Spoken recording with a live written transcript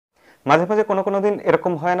মাঝে মাঝে কোনো দিন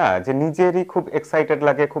এরকম হয় না যে নিজেরই খুব এক্সাইটেড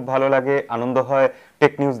লাগে, খুব ভালো লাগে, আনন্দ হয়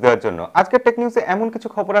টেক নিউজ দেওয়ার জন্য। আজকের টেক নিউজে এমন কিছু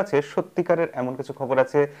খবর আছে, সত্যিকারের এমন কিছু খবর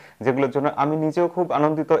আছে যেগুলোর জন্য আমি নিজেও খুব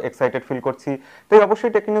আনন্দিত, এক্সাইটেড ফিল করছি। তাই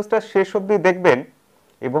অবশ্যই টেক নিউজটা শেষ অবধি দেখবেন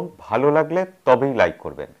এবং ভালো লাগলে তবেই লাইক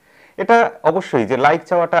করবেন। এটা অবশ্যই যে লাইক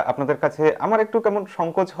চাওয়াটা আপনাদের কাছে আমার একটু কেমন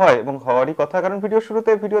সংকোচ হয় এবং হওয়ারই কথা, কারণ ভিডিও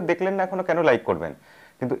শুরুতে ভিডিও দেখলেন না এখনো, কেন লাইক করবেন?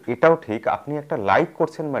 কিন্তু এটাও ঠিক, আপনি একটা লাইক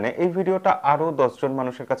করছেন মানে এই ভিডিওটা আরো 10 জন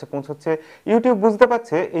মানুষের কাছে পৌঁছচ্ছে। ইউটিউব বুঝতে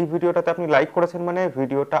পারছে এই ভিডিওটাতে আপনি লাইক করেছেন মানে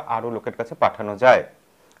ভিডিওটা আরো লোকের কাছে পাঠানো যায়।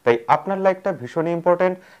 তাই আপনার লাইকটা ভীষণই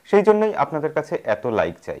ইম্পর্টেন্ট, সেই জন্যই আপনাদের কাছে এত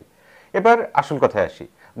লাইক চাই। এবার আসল কথায় আসি।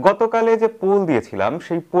 গতকালে যে পোল দিয়েছিলাম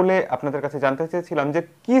সেই পোলে আপনাদের কাছে জানতে চেয়েছিলাম যে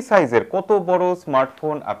কি সাইজের, কত বড়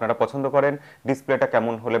স্মার্টফোন আপনারা পছন্দ করেন, ডিসপ্লেটা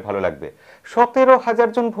কেমন হলে ভালো লাগবে। 17,000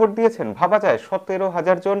 জন ভোট দিয়েছেন, ভাবা যায়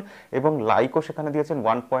 17,000 জন, এবং লাইকও সেখানে দিয়েছেন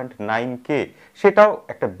 1.9K। সেটাও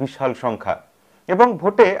একটা বিশাল সংখ্যা। এবং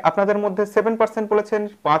ভোটে আপনাদের মধ্যে 7% বলেছেন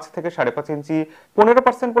 5 থেকে 5.5 ইঞ্চি,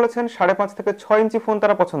 15% বলেছেন 5.5 থেকে 6 ইঞ্চি ফোন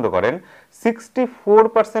তারা পছন্দ করেন,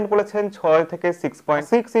 64% বলেছেন 6 থেকে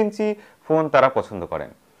 6.6 ইঞ্চি ফোন তারা পছন্দ করেন।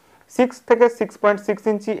 6 থেকে 6.6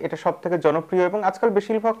 ইঞ্চি এটা সব থেকে জনপ্রিয় এবং আজকাল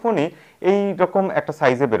বেশিরভাগ ফোনই এই রকম একটা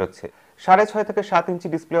সাইজে বেরোচ্ছে। 6.5 থেকে 7 ইঞ্চি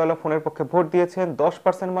ডিসপ্লেওয়ালা ফোনের পক্ষে ভোট দিয়েছেন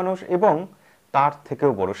 10% মানুষ, এবং তার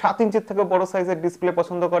থেকেও বড় 7 ইঞ্চির থেকেও বড় সাইজের ডিসপ্লে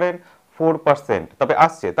পছন্দ করেন 4%। তবে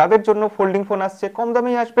আসছে তাদের জন্য ফোল্ডিং ফোন, আসছে কম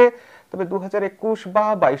দামেই আসবে, তবে 2021 বা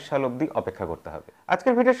 22 সাল অবধি অপেক্ষা করতে হবে।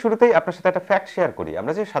 আজকের ভিডিওর শুরুতেই আপনার সাথে একটা ফ্যাক্ট শেয়ার করি।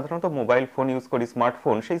 আমরা যে সাধারণত মোবাইল ফোন ইউজ করি,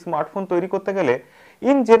 স্মার্টফোন, সেই স্মার্টফোন তৈরি করতে গেলে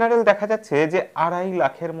ইন জেনারেল দেখা যাচ্ছে যে 2.5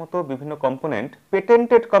 লাখের মতো বিভিন্ন কম্পোনেন্ট,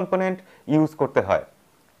 পেটেন্টেড কম্পোনেন্ট ইউজ করতে হয়।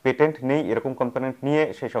 পেটেন্ট নেই এরকম কম্পোনেন্ট নিয়ে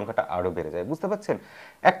সেই সংখ্যাটা আরো বেড়ে যায়। বুঝতে পারছেন,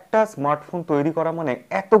 একটা স্মার্টফোন তৈরি করা মানে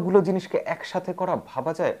এতগুলো জিনিসকে একসাথে করা,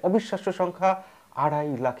 ভাবা যায় অবিশ্বাস্য সংখ্যা,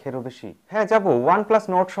 2.5 লাখেরও বেশি। হ্যাঁ যাবো, OnePlus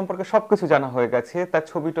নোট সম্পর্কে সবকিছু জানা হয়ে গেছে, তার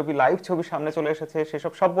ছবি টবি, লাইভ ছবি সামনে চলে এসেছে,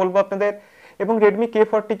 সেসব সব বলবো আপনাদের। এবং রেডমি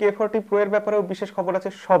K40 প্রো এর ব্যাপারেও বিশেষ খবর আছে,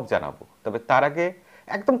 সব জানাবো। তবে তার আগে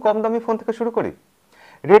একদম কম দামি ফোন থেকে শুরু করি।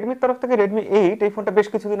 রেডমির তরফ থেকে রেডমি 8 এই ফোনটা বেশ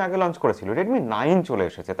কিছুদিন আগে লঞ্চ করেছিল। রেডমি 9 চলে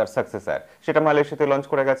এসেছে, তার সাকসেসর, সেটা মালয়েশিয়াতে লঞ্চ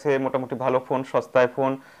করে গেছে। মোটামুটি ভালো ফোন, সস্তায়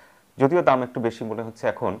ফোন, যদিও দাম একটু বেশি মনে হচ্ছে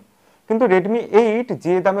এখন। কিন্তু রেডমি 8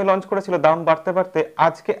 যে দামে লঞ্চ করেছিল, দাম বাড়তে বাড়তে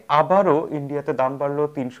আজকে আবারও ইন্ডিয়াতে দাম বাড়লো,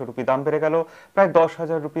 300 রুপি দাম বেড়ে গেল, প্রায়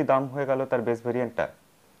 10,000 রুপি দাম হয়ে গেল তার বেস ভেরিয়েন্টটা।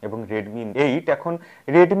 এবং রেডমি 8 এখন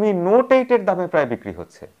রেডমি নোট 8 এর দামে প্রায় বিক্রি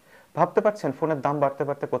হচ্ছে। ভাবতে পারছেন ফোনের দাম বাড়তে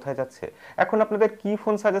বাড়তে কোথায় যাচ্ছে। এখন আপনাদের কি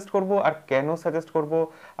ফোন সাজেস্ট করব আর কেন সাজেস্ট করব?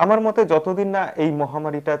 আমার মতে যতদিন না এই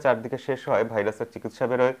মহামারীটা চারদিকে শেষ হয়, ভাইরাসের চিকিৎসা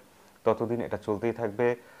বেরোয়, ততদিন এটা চলতেই থাকবে।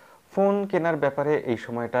 ফোন কেনার ব্যাপারে এই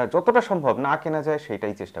সময়টা যতটা সম্ভব না কেনা যায়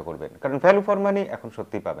সেটাই চেষ্টা করবেন, কারণ ভ্যালু ফর মানি এখন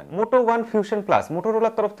সত্যিই পাবেন। মোটো ওয়ান ফিউশন প্লাস,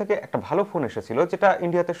 মোটোরোলার তরফ থেকে একটা ভালো ফোন এসেছিল, যেটা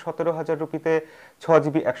ইন্ডিয়াতে 17,000 রুপিতে 6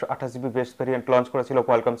 GB 128 GB best variant launch করেছিল,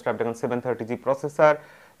 কোয়ালকম স্ন্যাপড্রাগন 730G প্রসেসর,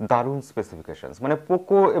 দারুণ স্পেসিফিকেশনস, মানে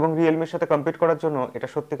পোকো এবং রিয়েলমির সাথে কম্পিট করার জন্য এটা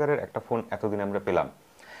সত্যিকারের একটা ফোন এতদিন আমরা পেলাম।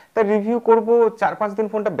 তাই রিভিউ করব, 4-5 দিন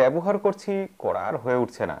ফোনটা ব্যবহার করছি, করার হয়ে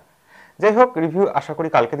উঠছে না। যাই হোক, রিভিউ আশা করি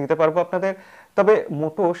কালকে দিতে পারবো আপনাদের। তবে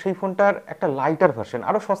মোটো সেই ফোনটার একটা লাইটার ভার্সন,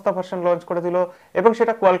 আরো সস্তা ভার্সন লঞ্চ করে দিল, এবং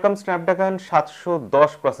সেটা কোয়ালকম স্ন্যাপড্রাগন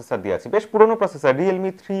 710 প্রসেসর দিয়ে আছে, বেশ পুরনো প্রসেসর।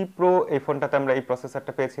 রিয়েলমি 3 প্রো এই ফোনটাতে আমরা এই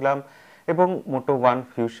প্রসেসরটা পেয়েছিলাম, এবং মোটো ওয়ান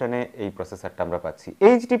ফিউশনে এই প্রসেসরটা আমরা পাচ্ছি।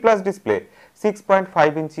 এইচডি প্লাস ডিসপ্লে,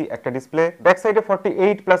 6.5 ইঞ্চি একটা ডিসপ্লে, ব্যাক সাইডে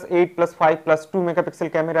 48+8+5+2 মেগাপিক্সেল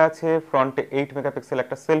ক্যামেরা আছে, ফ্রন্টে 8 মেগাপিক্সেল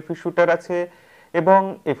একটা সেলফি শুটার আছে, এবং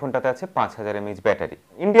এই ফোনটাতে আছে 5000 mAh ব্যাটারি।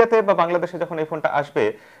 ইন্ডিয়াতে বা বাংলাদেশে যখন এই ফোনটা আসবে,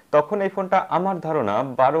 তখন এই ফোনটা আমার ধারণা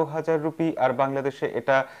 12,000 রুপি, আর বাংলাদেশে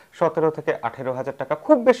এটা 17 থেকে 18 হাজার টাকা,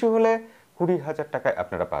 খুব বেশি হলে 20,000 টাকায়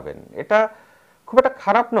আপনারা পাবেন। এটা খুব একটা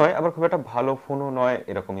খারাপ নয়, আবার খুব একটা ভালো ফোনও নয়,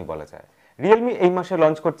 এরকমই বলা যায়। রিয়েলমি এই মাসে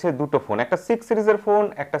লঞ্চ করছে দুটো ফোন, একটা 6 সিরিজের ফোন,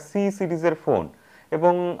 একটা C সিরিজের ফোন।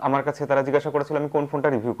 এবং আমার কাছে তারা জিজ্ঞাসা করেছিল আমি কোন ফোনটা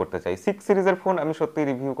রিভিউ করতে চাই। 6 সিরিজের ফোন আমি সত্যি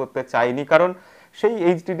রিভিউ করতে চাইনি, কারণ সেই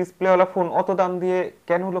এইচডি ডিসপ্লেওয়ালা ফোন অত দাম দিয়ে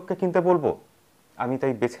কেন লোককে কিনতে বলবো। আমি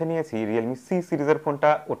তাই বেছে নিয়েছি রিয়েলমি C সিরিজের ফোনটা,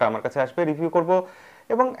 ওটা আমার কাছে আসবে, রিভিউ করব।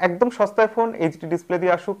 এবং একদম সস্তায় ফোন, এইচডি ডিসপ্লে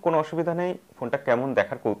দিয়ে আসুক, কোনো অসুবিধা নেই, ফোনটা কেমন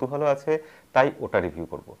দেখার কৌতূহল আছে, তাই ওটা রিভিউ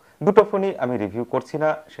করব। দুটো ফোনই আমি রিভিউ করছি না,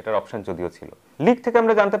 সেটার অপশন যদিও ছিল। লিক থেকে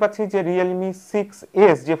আমরা জানতে পাচ্ছি যে Realme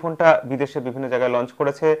 6s যে ফোনটা বিদেশে বিভিন্ন জায়গায় লঞ্চ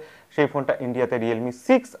করেছে, সেই ফোনটা ইন্ডিয়াতে Realme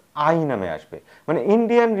 6i নামে আসবে। মানে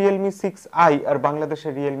ইন্ডিয়ান Realme 6i আর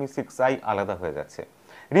বাংলাদেশের Realme 6i আলাদা হয়ে যাচ্ছে।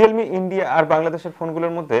 রিয়েলমি ইন্ডিয়া আর বাংলাদেশের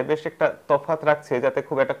ফোনগুলোর মধ্যে বেশ একটা তফাৎ রাখছে, যাতে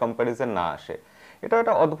খুব একটা কম্প্যারিজন না আসে। এটা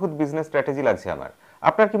একটা অদ্ভুত বিজনেস স্ট্র্যাটেজি লাগছে আমার।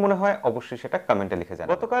 আপনার কি মনে হয় অবশ্যই সেটা কমেন্টে লিখে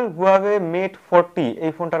জানাবেন। গতকাল Huawei Mate 40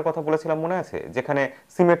 এই ফোনটার কথা বলেছিলাম, মনে আছে? যেখানে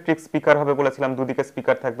সিমেট্রিক স্পিকার হবে বলেছিলাম, দুদিকে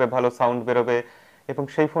স্পিকার থাকবে, ভালো সাউন্ড বেরোবে, এবং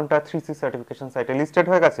সেই ফোনটা 3C সার্টিফিকেশন সাইটে লিস্টেড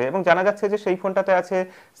হয়ে গেছে এবং জানা যাচ্ছে যে সেই ফোনটাতে আছে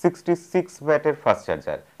 66 ওয়াটের ফাস্ট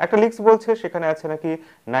চার্জার। একটা লিক্স বলছে সেখানে আছে নাকি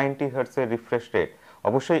 90 হার্টজের রিফ্রেশ রেট।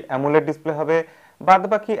 অবশ্যই অ্যামোলেড ডিসপ্লে হবে, বাদ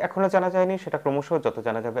বাকি এখনো জানা যায়নি, সেটা ক্রমশ যত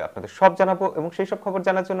জানা যাবে আপনাদের সব জানাবো। এবং সেই সব খবর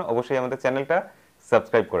জানার জন্য অবশ্যই আমাদের চ্যানেলটা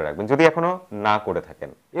সাবস্ক্রাইব করে রাখবেন যদি এখনো না করে থাকেন।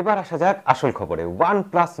 এবার আসা যাক আসল খবরে।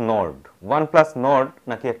 ওয়ানপ্লাস নর্ড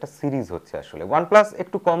নাকি একটা সিরিজ হচ্ছে। আসলে ওয়ানপ্লাস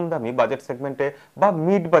একটু কম দামি বাজেট সেগমেন্টে বা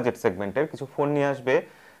মিড বাজেট সেগমেন্টের কিছু ফোন নিয়ে আসবে,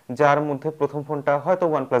 যার মধ্যে প্রথম ফোনটা হয়তো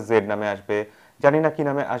ওয়ানপ্লাস জেড নামে আসবে, জানি না কি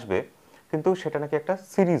নামে আসবে, কিন্তু সেটা নাকি একটা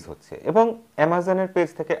সিরিজ হচ্ছে। এবং অ্যামাজনের পেজ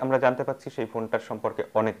থেকে আমরা জানতে পাচ্ছি সেই ফোনটার সম্পর্কে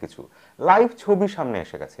অনেক কিছু, লাইভ ছবি সামনে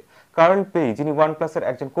এসে গেছে। কার্ল পেই, যিনি ওয়ানপ্লাসের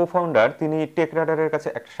একজন কো-ফাউন্ডার, তিনি টেক রাডারের কাছে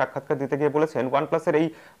একটা সাক্ষাৎকার দিতে গিয়ে বলেছেন ওয়ানপ্লাসের এই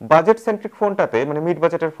বাজেট সেন্ট্রিক ফোনটাতে, মানে মিড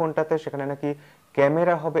বাজেটের ফোনটাতে, সেখানে নাকি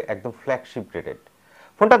ক্যামেরা হবে একদম ফ্ল্যাগশিপ গ্রেডেড।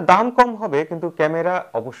 ফোনটার দাম কম হবে কিন্তু ক্যামেরা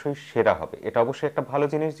অবশ্যই সেরা হবে। এটা অবশ্যই একটা ভালো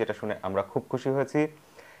জিনিস, যেটা শুনে আমরা খুব খুশি হয়েছি।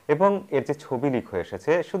 এবং এর যে ছবি লিক হয়ে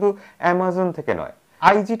এসেছে শুধু অ্যামাজন থেকে নয়,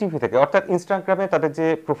 আইজিটিভি থেকে, অর্থাৎ ইনস্টাগ্রামে তাদের যে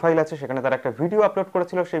প্রোফাইল আছে সেখানে তারা একটা ভিডিও আপলোড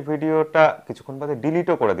করেছিল, সেই ভিডিওটা কিছুক্ষণ বাদে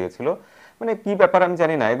ডিলিটও করে দিয়েছিল। মানে কি ব্যাপার আমি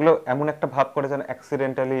জানি না, এগুলো এমন একটা ভাব করে যেন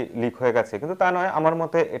অ্যাক্সিডেন্টালি লিক হয়ে গেছে, কিন্তু তা নয়। আমার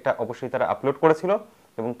মতে এটা অবশ্যই তারা আপলোড করেছিল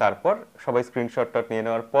এবং তারপর সবাই স্ক্রিনশটটা নিয়ে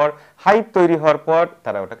নেওয়ার পর, হাইপ তৈরি হওয়ার পর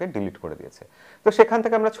তারা ওটাকে ডিলিট করে দিয়েছে। তো সেখান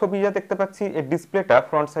থেকে আমরা ছবি যা দেখতে পাচ্ছি, এই ডিসপ্লেটা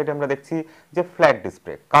ফ্রন্ট সাইডে আমরা দেখছি যে ফ্ল্যাট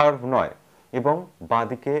ডিসপ্লে, কার্ভ নয়, এবং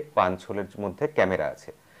বাঁদিকে পাঞ্চলের মধ্যে ক্যামেরা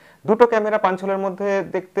আছে। দুটো ক্যামেরা পাঞ্চলের মধ্যে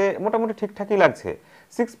দেখতে মোটামুটি ঠিকঠাকই লাগছে।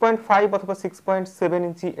 6.5 অথবা 6.7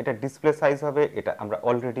 ইঞ্চি এটা ডিসপ্লে সাইজ হবে, এটা আমরা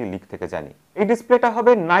অলরেডি লিক থেকে জানি। এই ডিসপ্লেটা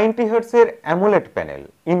হবে 90 হার্টজের AMOLED panel,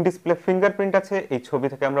 in display fingerprint আছে, এই ছবি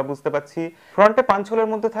থেকে আমরা বুঝতে পাচ্ছি। ফ্রন্টে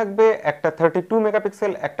পাঞ্চলের মধ্যে থাকবে একটা 32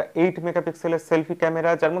 মেগাপিক্সেল, একটা 8 মেগাপিক্সেলের সেলফি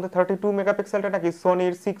ক্যামেরা, যার মধ্যে 32 মেগাপিক্সেলটা নাকি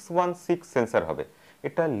সোনির 616 সেন্সর হবে।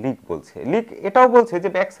 এটা লিক বলছে। লিক এটাও বলছে যে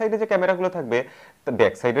ব্যাক সাইডে যে ক্যামেরাগুলো থাকবে,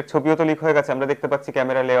 ব্যাক সাইডের ছবিও তো লিক হয়ে গেছে, আমরা দেখতে পাচ্ছি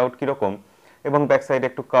ক্যামেরা লেআউট কিরকম, এবং ব্যাক সাইডে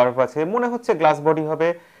একটু কার্ভ আছে, মনে হচ্ছে গ্লাস বডি হবে,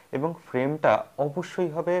 এবং ফ্রেমটা অবশ্যই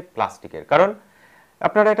হবে প্লাস্টিকের। কারণ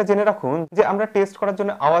আপনারা এটা জেনে রাখুন যে আমরা টেস্ট করার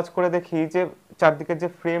জন্য আওয়াজ করে দেখি যে চারদিকের যে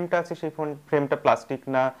ফ্রেমটা আছে সেই ফ্রেমটা প্লাস্টিক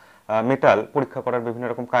না মেটাল, পরীক্ষা করার বিভিন্ন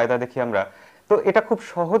রকম কায়দা দেখি আমরা। তো এটা খুব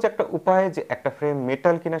সহজ একটা উপায় যে একটা ফ্রেম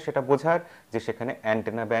মেটাল কিনা সেটা বোঝার, যে সেখানে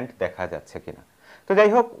অ্যান্টেনা ব্যান্ড দেখা যাচ্ছে কিনা। তো যাই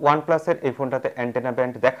হোক, ওয়ানপ্লাসের এই ফোনটাতে অ্যান্টেনা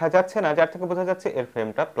ব্যান্ড দেখা যাচ্ছে না, যার থেকে বোঝা যাচ্ছে এর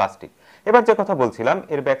ফ্রেমটা প্লাস্টিক। এবার যে কথা বলছিলাম,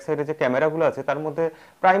 এর ব্যাক সাইডে যে ক্যামেরাগুলো আছে তার মধ্যে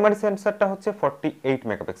প্রাইমারি সেন্সরটা হচ্ছে 48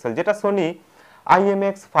 মেগাপিক্সেল, যেটা সোনি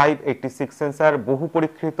IMX586 সেন্সর, বহু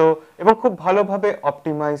পরীক্ষিত এবং খুব ভালোভাবে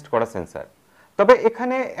অপটিমাইজড করা সেন্সর। তবে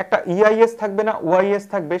এখানে একটা ইআইএস থাকবে না ওআইএস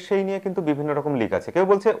থাকবে, সেই নিয়ে কিন্তু বিভিন্ন রকম লিক আছে। কেউ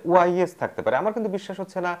বলছে ওআইএস থাকতে পারে, আমার কিন্তু বিশ্বাস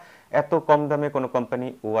হচ্ছে না এত কম দামে কোনো কোম্পানি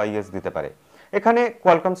ওআইএস দিতে পারে। এখানে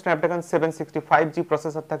কোয়ালকম স্ন্যাপড্রাগন 765G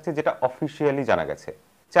প্রসেসর থাকছে, যেটা অফিসিয়ালি জানা গেছে।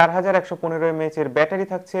 4115 mAh এর ব্যাটারি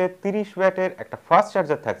থাকছে, 30 ওয়াটের একটা ফাস্ট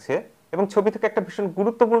চার্জার থাকছে, এবং ছবি থেকে একটা ভীষণ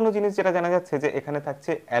গুরুত্বপূর্ণ জিনিস যেটা জানা যাচ্ছে যে এখানে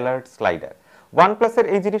থাকছে অ্যালার্ট স্লাইডার। ওয়ানপ্লাসের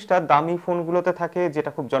এই জিনিসটা দামি ফোনগুলোতে থাকে,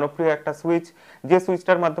 যেটা খুব জনপ্রিয় একটা সুইচ, যে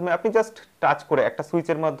সুইচটার মাধ্যমে আপনি জাস্ট টাচ করে, একটা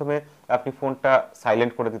সুইচের মাধ্যমে আপনি ফোনটা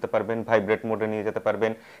সাইলেন্ট করে দিতে পারবেন, ভাইব্রেট মোডে নিয়ে যেতে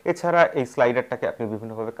পারবেন। এছাড়া এই স্লাইডারটাকে আপনি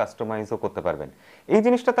বিভিন্নভাবে কাস্টমাইজও করতে পারবেন। এই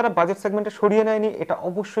জিনিসটা তারা বাজেট সেগমেন্টে সরিয়ে নেয়নি, এটা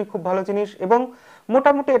অবশ্যই খুব ভালো জিনিস। এবং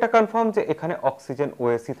মোটামুটি এটা কনফার্ম যে এখানে অক্সিজেন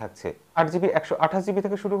ওএসি থাকছে। 8GB 128GB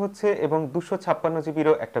থেকে শুরু হচ্ছে এবং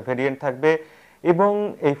 256GBরও একটা ভেরিয়েন্ট থাকবে। এবং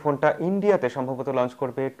এই ফোনটা ইন্ডিয়াতে সম্ভবত লঞ্চ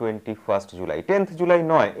করবে 21 জুলাই, 10th জুলাই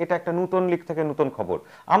নয়। এটা একটা নতুন লিক থেকে নতুন খবর।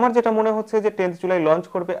 আমার যেটা মনে হচ্ছে যে 10th জুলাই লঞ্চ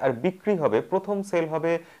করবে আর বিক্রি হবে, প্রথম সেল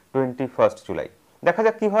হবে 21 জুলাই। দেখা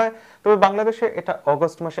যাক কি হয়। তবে বাংলাদেশে এটা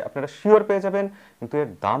অগস্ট মাসে আপনারা শিওর পেয়ে যাবেন, কিন্তু এর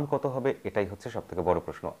দাম কত হবে এটাই হচ্ছে সবথেকে বড়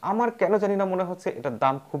প্রশ্ন। আমার কেন জানি না মনে হচ্ছে এটার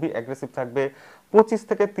দাম খুবই অ্যাগ্রেসিভ থাকবে, 25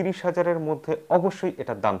 থেকে 30 হাজারের মধ্যে অবশ্যই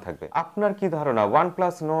এটার দাম থাকবে। আপনার কি ধারণা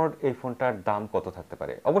ওয়ানপ্লাস নর্ড এই ফোনটার দাম কত থাকতে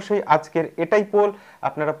পারে? অবশ্যই আজকের এটাই পোল,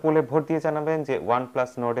 আপনারা পোলে ভোট দিয়ে জানাবেন যে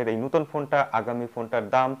ওয়ানপ্লাস নর্ডের এই নতুন ফোনটা, আগামী ফোনটার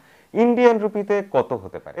দাম ইন্ডিয়ান রুপিতে কত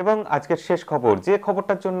হতে পারে। এবং আজকের শেষ খবর, যে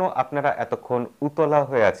খবরটার জন্য আপনারা এতক্ষণ উতলা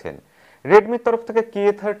হয়ে আছেন, রেডমির তরফ থেকে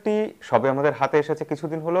K30 সবে আমাদের হাতে এসেছে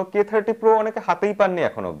কিছুদিন হলো। K30 Pro অনেকে হাতেই পাননি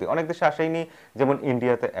এখনো অবধি, অনেক দেশে আসেনি, যেমন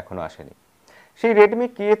ইন্ডিয়াতে এখনো আসেনি। সেই রেডমি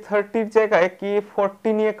K30-র জায়গায় K40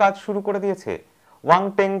 নিয়ে কাজ শুরু করে দিয়েছে। ওয়াং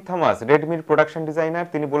টেং থমাস, রেডমির প্রোডাকশন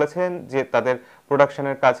ডিজাইনার, তিনি বলেছেন যে তাদের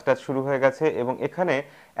প্রোডাকশনের কাজটা শুরু হয়ে গেছে এবং এখানে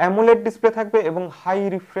অ্যামোলেড ডিসপ্লে থাকবে এবং হাই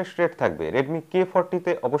রিফ্রেশ রেট থাকবে। রেডমি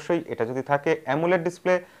K40-তে অবশ্যই এটা যদি থাকে AMOLED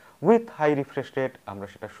display with high refresh rate, আমরা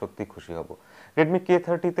সেটা সত্যি খুশি হব। রেডমি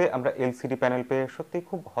K30-তে আমরা এলসিডি প্যানেল পেয়ে সত্যি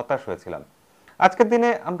খুব হতাশ হয়েছিলাম। আজকের দিনে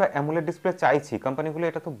আমরা অ্যামোলেড ডিসপ্লে চাইছি, কোম্পানিগুলো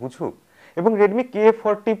এটা তো বুঝুক। এবং রেডমি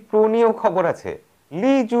K40 Pro নিয়েও খবর আছে,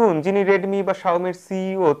 লি জুন, যিনি রেডমি বা শাওমির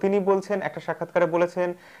সিইও, তিনি বলছেন, একটা সাক্ষাৎকারে বলেছেন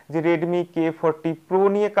যে রেডমি K40 প্রো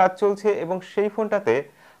নিয়ে কাজ চলছে এবং সেই ফোনটাতে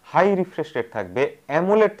হাই রিফ্রেশ রেট থাকবে,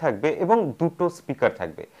 অ্যামোলেড থাকবে এবং দুটো স্পিকার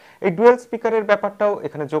থাকবে। এই ডুয়াল স্পিকারের ব্যাপারটাও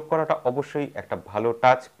এখানে যোগ করাটা অবশ্যই একটা ভালো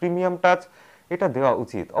টাচ, প্রিমিয়াম টাচ, এটা দেওয়া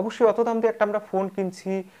উচিত। অবশ্যই অত দাম দিয়ে একটা আমরা ফোন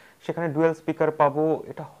কিনছি, সেখানে ডুয়াল স্পিকার পাবো,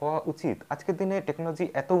 এটা হওয়া উচিত। আজকের দিনে টেকনোলজি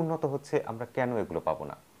এত উন্নত হচ্ছে, আমরা কেন এগুলো পাবো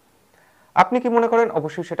না? আপনি কি মনে করেন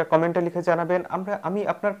অবশ্যই সেটা কমেন্টে লিখে জানাবেন। আমি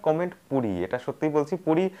আপনার কমেন্ট পড়ি, এটা সত্যিই বলছি,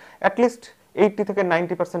 পড়ি। অ্যাটলিস্ট 80 থেকে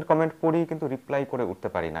 90% কমেন্ট পড়ি, কিন্তু রিপ্লাই করে উঠতে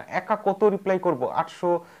পারি না। একা কত রিপ্লাই করব?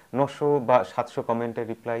 800, 900 বা 700 কমেন্টের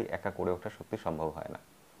রিপ্লাই একা করে ওঠা সত্যি সম্ভব হয় না।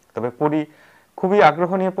 তবে পড়ি, খুবই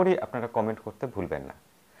আগ্রহ নিয়ে পড়ি। আপনারা কমেন্ট করতে ভুলবেন না।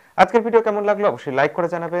 আজকের ভিডিও কেমন লাগলো অবশ্যই লাইক করে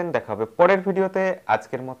জানাবেন। দেখা হবে পরের ভিডিওতে।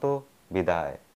 আজকের মতো বিদায়।